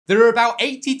There are about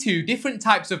 82 different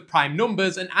types of prime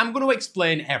numbers, and I'm going to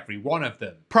explain every one of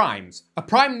them. Primes. A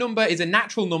prime number is a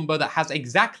natural number that has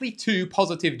exactly two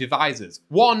positive divisors,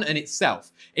 one and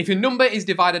itself. If a number is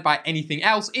divided by anything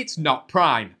else, it's not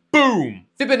prime. Boom!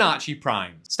 Fibonacci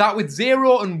primes. Start with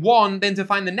 0 and 1, then to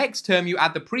find the next term you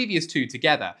add the previous two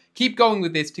together. Keep going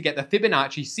with this to get the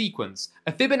Fibonacci sequence.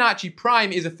 A Fibonacci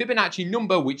prime is a Fibonacci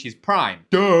number which is prime.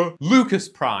 Duh! Lucas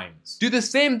primes. Do the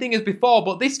same thing as before,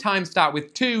 but this time start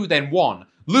with 2, then 1.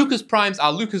 Lucas primes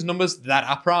are Lucas numbers that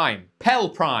are prime. Pell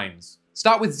primes.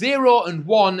 Start with 0 and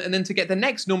 1, and then to get the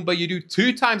next number you do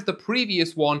 2 times the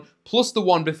previous one plus the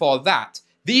one before that.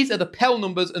 These are the Pell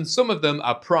numbers and some of them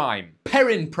are prime.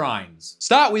 Perrin primes.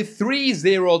 Start with 3,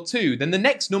 0, 2, then the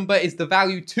next number is the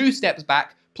value 2 steps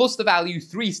back plus the value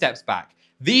 3 steps back.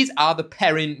 These are the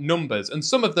Perrin numbers and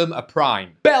some of them are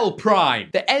prime. Bell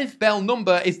prime. The nth Bell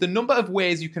number is the number of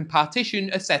ways you can partition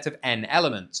a set of n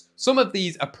elements. Some of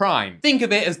these are prime. Think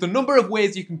of it as the number of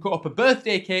ways you can cut up a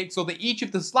birthday cake so that each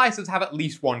of the slices have at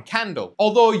least one candle.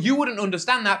 Although you wouldn't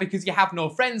understand that because you have no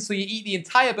friends, so you eat the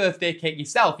entire birthday cake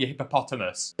yourself, you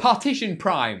hippopotamus. Partition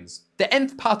primes. The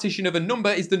nth partition of a number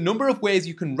is the number of ways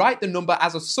you can write the number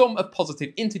as a sum of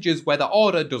positive integers where the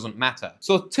order doesn't matter.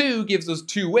 So 2 gives us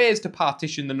 2 ways to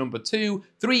partition the number 2,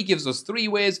 3 gives us 3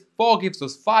 ways, 4 gives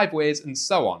us 5 ways, and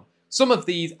so on. Some of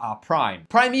these are prime.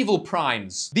 Primeval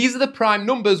primes. These are the prime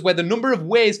numbers where the number of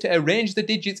ways to arrange the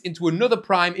digits into another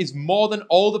prime is more than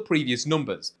all the previous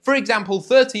numbers. For example,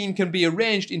 13 can be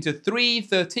arranged into 3,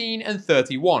 13, and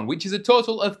 31, which is a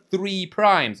total of 3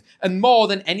 primes, and more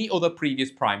than any other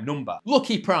previous prime number.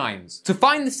 Lucky primes. To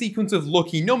find the sequence of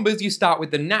lucky numbers, you start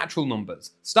with the natural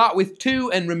numbers. Start with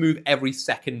 2 and remove every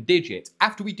second digit.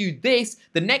 After we do this,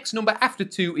 the next number after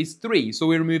 2 is 3, so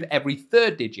we remove every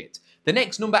third digit. The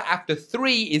next number after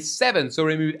 3 is 7, so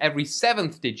remove every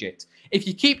 7th digit. If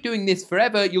you keep doing this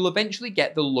forever, you'll eventually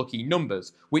get the lucky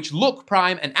numbers, which look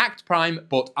prime and act prime,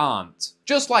 but aren't.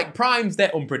 Just like primes,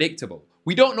 they're unpredictable.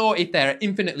 We don't know if there are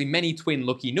infinitely many twin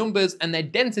lucky numbers, and their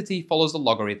density follows a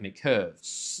logarithmic curve.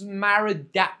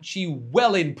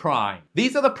 Smaragdachi-Wellin prime.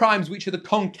 These are the primes which are the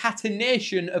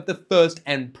concatenation of the first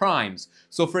n primes.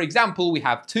 So for example, we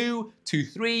have 2, 2,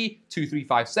 3, 2, 3,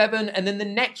 5, 7, and then the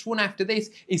next one after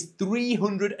this is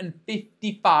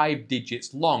 355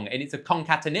 digits long, and it's a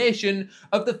concatenation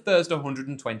of the first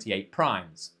 128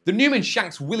 primes. The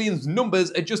Newman-Shanks-Williams numbers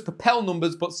are just the Pell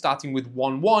numbers, but starting with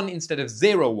 1, 1 instead of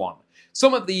 0, 1.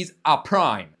 Some of these are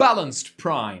prime. Balanced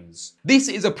primes. This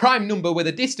is a prime number where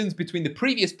the distance between the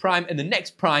previous prime and the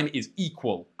next prime is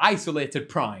equal. Isolated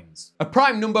primes. A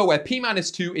prime number where p minus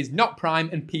 2 is not prime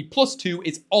and p plus 2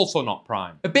 is also not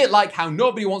prime. A bit like how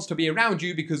nobody wants to be around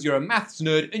you because you're a maths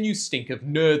nerd and you stink of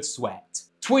nerd sweat.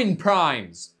 Twin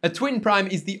primes. A twin prime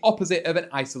is the opposite of an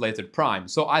isolated prime,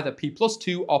 so either p plus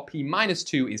 2 or p minus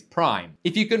 2 is prime.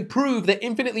 If you can prove that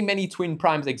infinitely many twin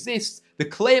primes exist, the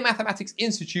Clay Mathematics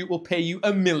Institute will pay you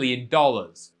 $1 million.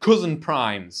 Cousin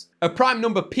primes. A prime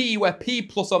number p where p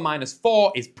plus or minus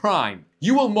 4 is prime.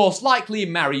 You will most likely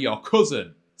marry your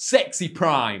cousin. Sexy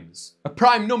primes. A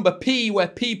prime number p where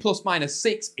p plus minus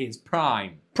 6 is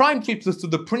prime. Prime keeps us to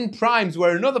the twin primes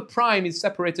where another prime is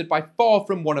separated by 4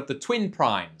 from one of the twin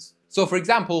primes. So for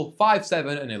example, 5,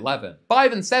 7, and 11.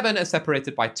 5 and 7 are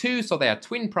separated by 2, so they are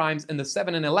twin primes, and the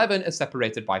 7 and 11 are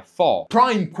separated by 4.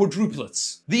 Prime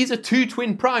quadruplets. These are 2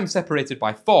 twin primes separated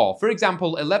by 4. For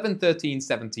example, 11, 13,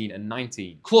 17, and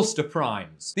 19. Cluster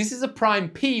primes. This is a prime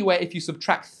p where if you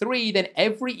subtract 3, then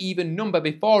every even number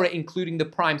before it, including the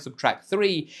prime subtract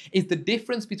 3, is the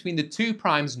difference between the 2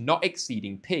 primes not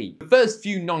exceeding p. The first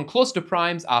few non-cluster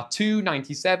primes are 2,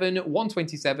 97,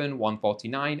 127,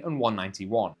 149, and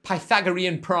 191.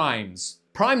 Pythagorean primes.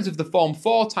 Primes of the form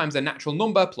 4 times a natural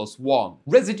number plus 1.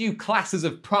 Residue classes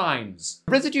of primes.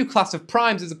 A residue class of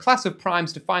primes is a class of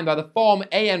primes defined by the form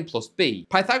an plus b.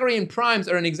 Pythagorean primes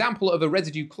are an example of a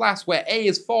residue class where a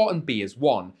is 4 and b is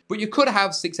 1, but you could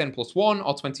have 6n plus 1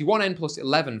 or 21n plus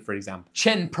 11 for example.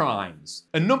 Chen primes.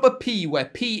 A number p where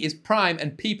p is prime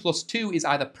and p plus 2 is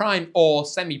either prime or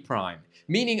semi-prime,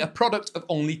 meaning a product of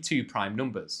only 2 prime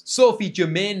numbers. Sophie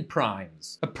Germain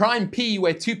primes. A prime p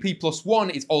where 2p plus 1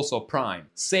 is also prime.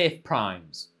 Safe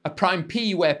primes. A prime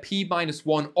p where p minus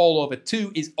 1 all over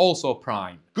 2 is also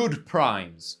prime. Good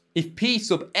primes. If p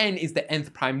sub n is the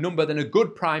nth prime number, then a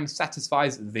good prime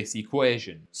satisfies this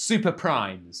equation. Super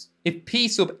primes. If p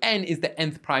sub n is the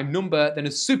nth prime number, then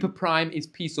a super prime is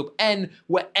p sub n,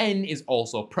 where n is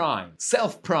also prime.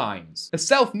 Self primes. A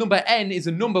self number n is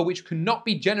a number which cannot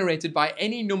be generated by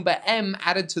any number m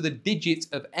added to the digit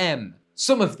of m.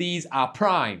 Some of these are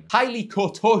prime, highly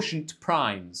cototient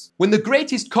primes. When the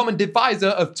greatest common divisor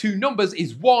of two numbers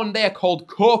is 1, they are called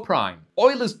coprime.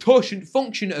 Euler's totient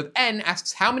function of n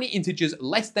asks how many integers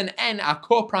less than n are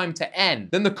coprime to n.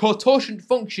 Then the cototient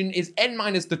function is n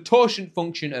minus the totient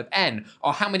function of n,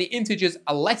 or how many integers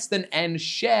are less than n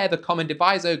share the common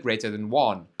divisor greater than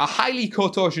 1. A highly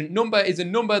cototient number is a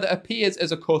number that appears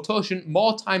as a cototient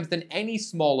more times than any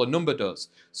smaller number does.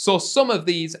 So some of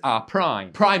these are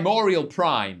prime. Primorial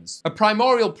primes. A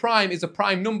primorial prime is a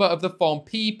prime number of the form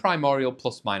p primorial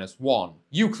plus minus 1.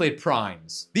 Euclid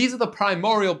primes. These are the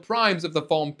primorial primes of the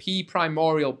form p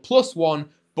primorial plus 1,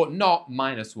 but not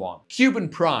minus 1. Cuban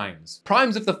primes.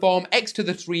 Primes of the form x to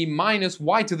the 3 minus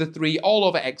y to the 3 all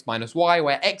over x minus y,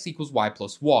 where x equals y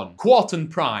plus 1. Quartan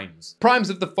primes. Primes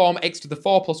of the form x to the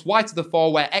 4 plus y to the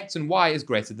 4, where x and y is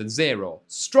greater than 0.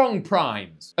 Strong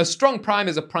primes. A strong prime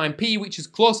is a prime p which is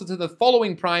closer to the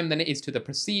following prime than it is to the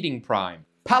preceding prime.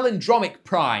 Palindromic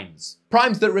primes.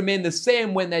 Primes that remain the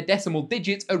same when their decimal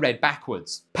digits are read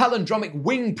backwards. Palindromic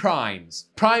wing primes.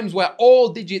 Primes where all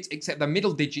digits except the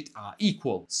middle digit are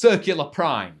equal. Circular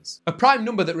primes. A prime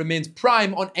number that remains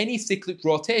prime on any cyclic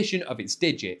rotation of its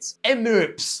digits.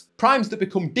 Emirps. Primes that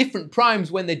become different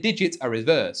primes when their digits are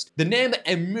reversed. The name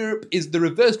emirp is the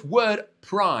reversed word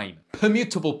prime.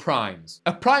 Permutable primes.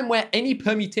 A prime where any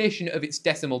permutation of its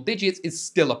decimal digits is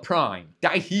still a prime.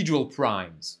 Dihedral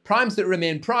primes. Primes that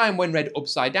remain prime when read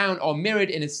upside down or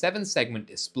mirrored in a 7-segment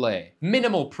display.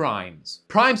 Minimal primes.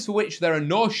 Primes for which there are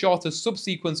no shorter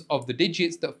subsequence of the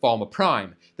digits that form a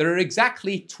prime. There are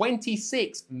exactly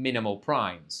 26 minimal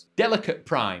primes. Delicate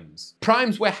primes.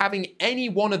 Primes where having any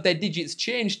one of their digits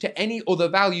changed to any other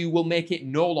value will make it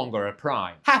no longer a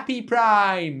prime. Happy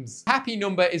primes. Happy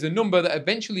number is a number that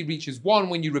eventually reaches 1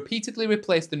 when you repeatedly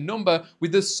replace the number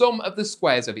with the sum of the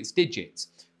squares of its digits.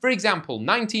 For example,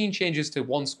 19 changes to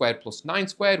 1 squared plus 9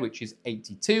 squared, which is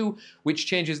 82, which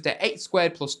changes to 8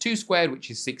 squared plus 2 squared,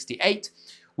 which is 68,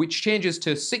 which changes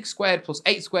to 6 squared plus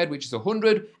 8 squared, which is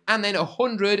 100, and then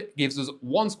 100 gives us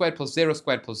 1 squared plus 0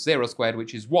 squared,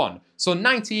 which is 1. So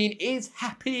 19 is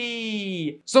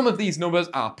happy! Some of these numbers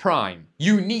are prime.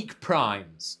 Unique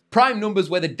primes. Prime numbers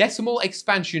where the decimal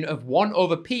expansion of 1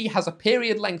 over p has a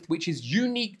period length which is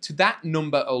unique to that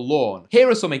number alone. Here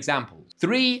are some examples.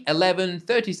 3, 11,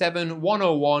 37,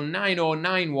 101,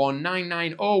 9091,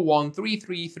 9901,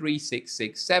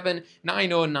 333667,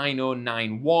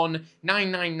 909091,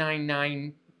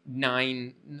 99999,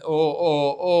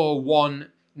 900001,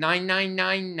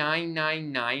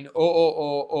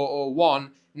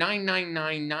 9999999,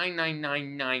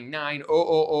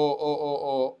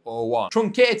 9999999,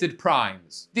 Truncated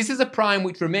primes. This is a prime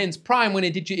which remains prime when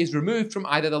a digit is removed from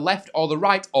either the left or the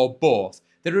right or both.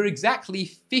 There are exactly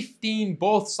 15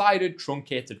 both-sided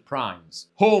truncated primes.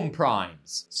 Home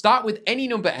primes. Start with any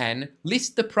number n,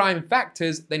 list the prime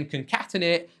factors, then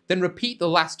concatenate, then repeat the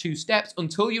last 2 steps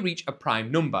until you reach a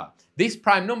prime number. This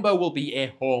prime number will be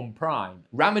a home prime.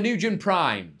 Ramanujan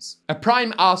primes. A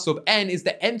prime R sub n is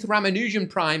the nth Ramanujan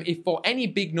prime if for any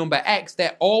big number x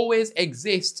there always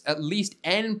exists at least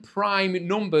n prime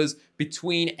numbers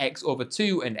between x over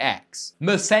 2 and x.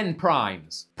 Mersenne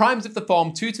primes. Primes of the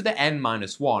form 2 to the n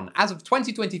minus 1. As of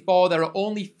 2024, there are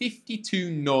only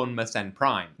 52 known Mersenne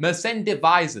primes. Mersenne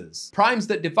divisors. Primes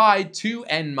that divide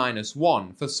 2n minus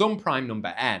 1 for some prime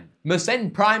number n.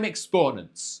 Mersenne prime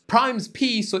exponents. Primes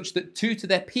p such that 2 to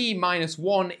the p minus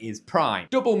 1 is prime.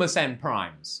 Double Mersenne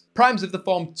primes. Primes of the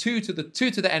form 2 to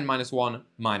the n minus 1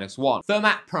 minus 1.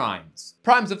 Fermat primes.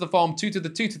 Primes of the form 2 to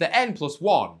the n plus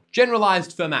 1.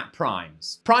 Generalized Fermat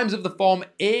primes. Primes of the form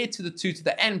a to the 2 to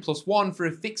the n plus 1 for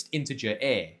a fixed integer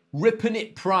a.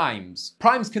 Ripponit primes.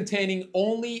 Primes containing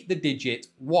only the digit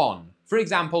 1. For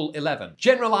example, 11.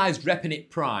 Generalized Reponit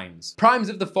primes. Primes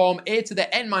of the form a to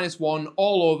the n minus 1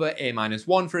 all over a minus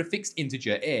 1 for a fixed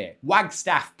integer a.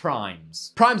 Wagstaff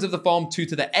primes. Primes of the form 2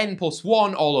 to the n plus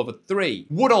 1 all over 3.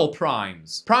 Woodall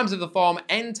primes. Primes of the form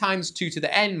n times 2 to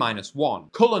the n minus 1.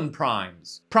 Cullen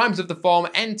primes. Primes of the form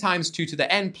n times 2 to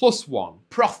the n plus 1.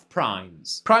 Proth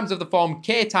primes. Primes of the form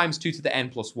k times 2 to the n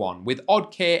plus 1, with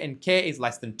odd k and k is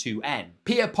less than 2n.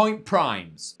 Pierpoint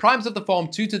primes. Primes of the form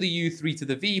 2 to the u, 3 to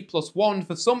the v plus 1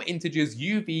 for some integers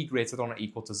uv greater than or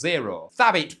equal to 0.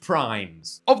 Thabit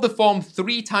primes. Of the form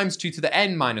 3 times 2 to the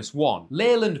n minus 1.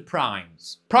 Leyland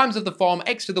primes. Primes of the form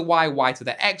x to the y, y to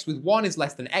the x, with 1 is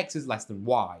less than x is less than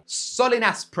y.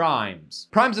 Solinas primes.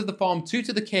 Primes of the form 2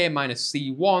 to the k minus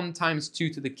c1 times 2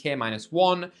 to the k minus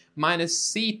 1,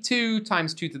 minus C2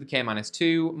 times 2 to the k minus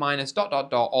 2 minus ...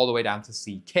 all the way down to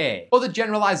ck. Other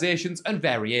generalizations and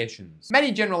variations.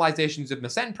 Many generalizations of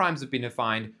Mersenne primes have been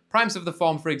defined. Primes of the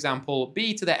form, for example,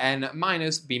 b to the n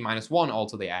minus b minus 1 all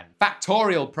to the n.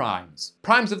 Factorial primes.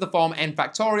 Primes of the form n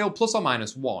factorial plus or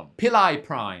minus 1. Pili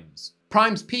primes.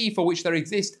 Primes p for which there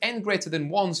exist n greater than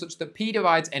 1 such that p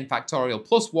divides n factorial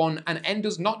plus 1 and n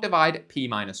does not divide p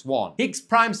minus 1. Higgs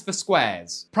primes for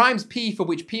squares. Primes p for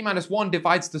which p minus 1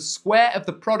 divides the square of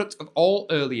the product of all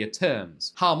earlier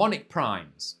terms. Harmonic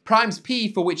primes. Primes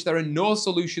p for which there are no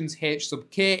solutions h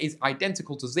sub k is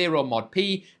identical to 0 mod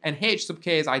p and h sub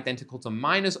k is identical to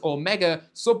minus omega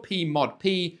sub p mod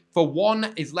p for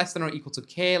 1 is less than or equal to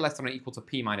k less than or equal to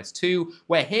p minus 2,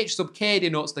 where h sub k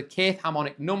denotes the kth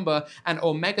harmonic number and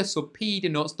omega sub p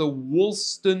denotes the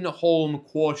Wolstenholme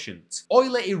quotient.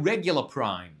 Euler irregular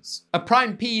primes. A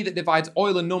prime p that divides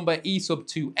Euler number e sub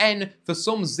 2n for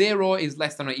some 0 is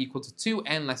less than or equal to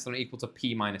 2n less than or equal to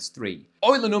p minus 3.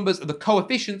 Euler numbers are the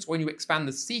coefficients when you expand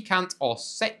the secant or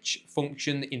sech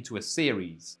function into a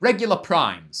series. Regular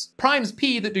primes. Primes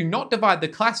p that do not divide the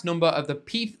class number of the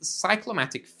pth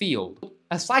cyclomatic field.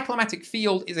 A cyclomatic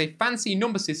field is a fancy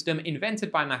number system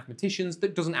invented by mathematicians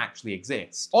that doesn't actually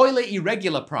exist. Euler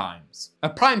irregular primes. A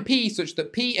prime p such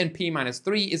that p and p minus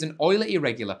 3 is an Euler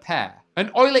irregular pair. An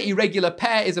Euler irregular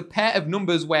pair is a pair of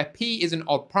numbers where p is an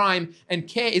odd prime and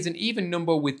k is an even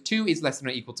number with 2 is less than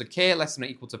or equal to k less than or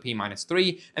equal to p minus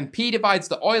 3 and p divides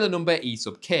the Euler number e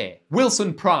sub k.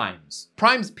 Wilson primes.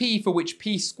 Primes p for which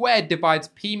p squared divides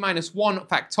p minus 1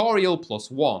 factorial plus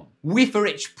 1.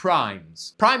 Wieferich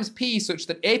primes. Primes p such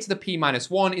that a to the p minus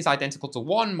 1 is identical to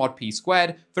 1 mod p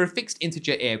squared for a fixed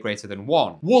integer a greater than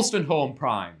 1. Wolstenholme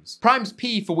primes. Primes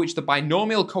p for which the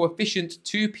binomial coefficient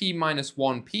 2p minus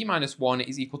 1 p minus 1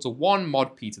 is equal to 1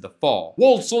 mod p to the 4.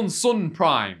 Wolfson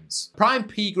primes. Prime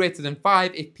p greater than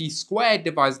 5 if p squared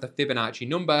divides the Fibonacci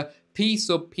number p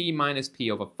sub p minus p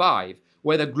over 5,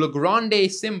 where the Lagrange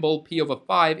symbol p over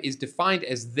 5 is defined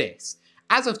as this.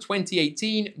 As of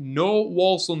 2018, no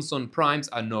Wolfson primes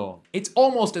are known. It's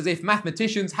almost as if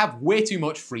mathematicians have way too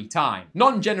much free time.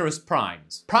 Non-generous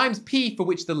primes. Primes p for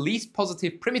which the least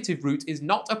positive primitive root is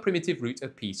not a primitive root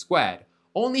of p squared.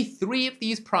 Only 3 of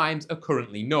these primes are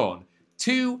currently known.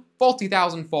 2,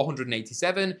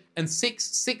 40,487, and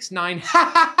 669,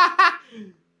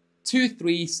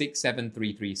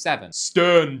 2367337.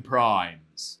 Stern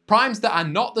primes. Primes that are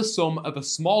not the sum of a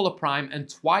smaller prime and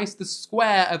twice the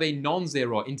square of a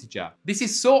non-zero integer. This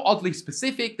is so oddly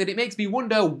specific that it makes me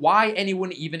wonder why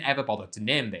anyone even ever bothered to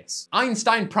name this.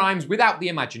 Einstein primes without the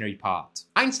imaginary part.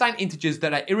 Einstein integers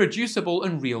that are irreducible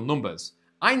and real numbers.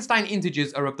 Einstein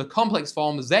integers are of the complex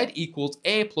form z equals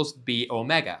a plus b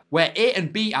omega, where a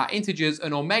and b are integers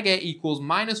and omega equals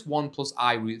minus 1 plus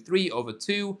I root 3 over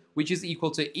 2, which is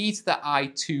equal to e to the I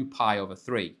 2 pi over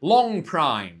 3. Long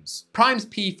primes. Primes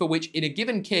p for which in a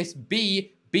given case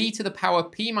b to the power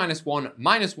p minus 1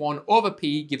 over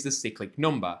p gives a cyclic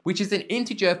number, which is an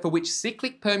integer for which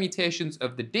cyclic permutations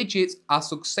of the digits are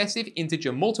successive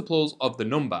integer multiples of the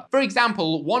number. For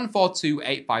example,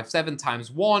 142857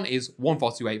 times 1 is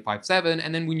 142857,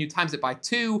 and then when you times it by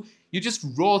 2, you just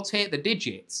rotate the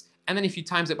digits. And then if you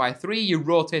times it by 3, you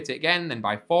rotate it again, then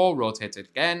by 4, rotate it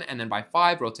again, and then by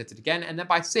 5, rotate it again, and then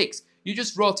by 6. You're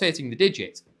just rotating the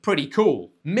digits. Pretty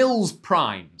cool. Mills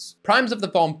primes. Primes of the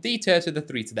form theta to the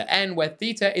 3 to the n, where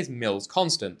theta is Mills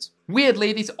constant.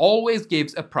 Weirdly, this always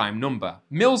gives a prime number.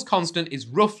 Mills constant is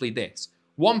roughly this,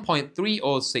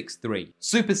 1.3063.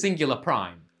 Supersingular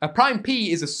prime. A prime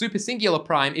p is a supersingular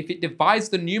prime if it divides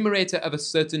the numerator of a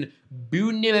certain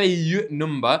Bunel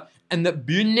number, and the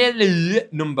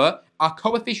Bunel number are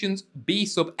coefficients b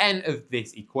sub n of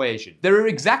this equation. There are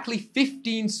exactly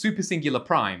 15 supersingular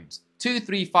primes. 2,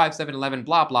 3, 5, 7, 11,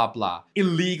 blah, blah, blah.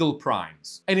 Illegal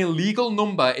primes. An illegal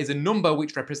number is a number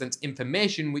which represents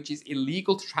information which is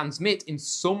illegal to transmit in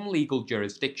some legal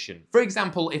jurisdiction. For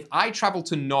example, if I travel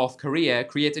to North Korea,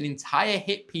 create an entire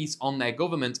hit piece on their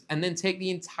government, and then take the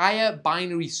entire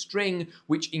binary string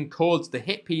which encodes the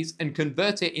hit piece and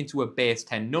convert it into a base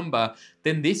 10 number,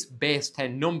 then this base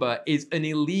 10 number is an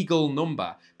illegal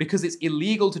number because it's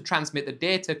illegal to transmit the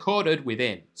data coded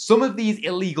within. Some of these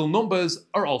illegal numbers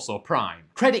are also prime.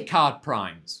 Credit card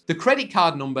primes. The credit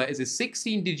card number is a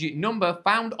 16-digit number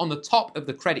found on the top of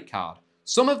the credit card.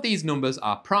 Some of these numbers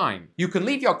are prime. You can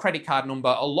leave your credit card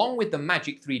number along with the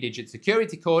magic 3-digit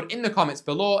security code in the comments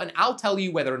below and I'll tell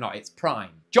you whether or not it's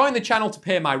prime. Join the channel to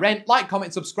pay my rent, like,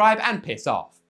 comment, subscribe, and piss off.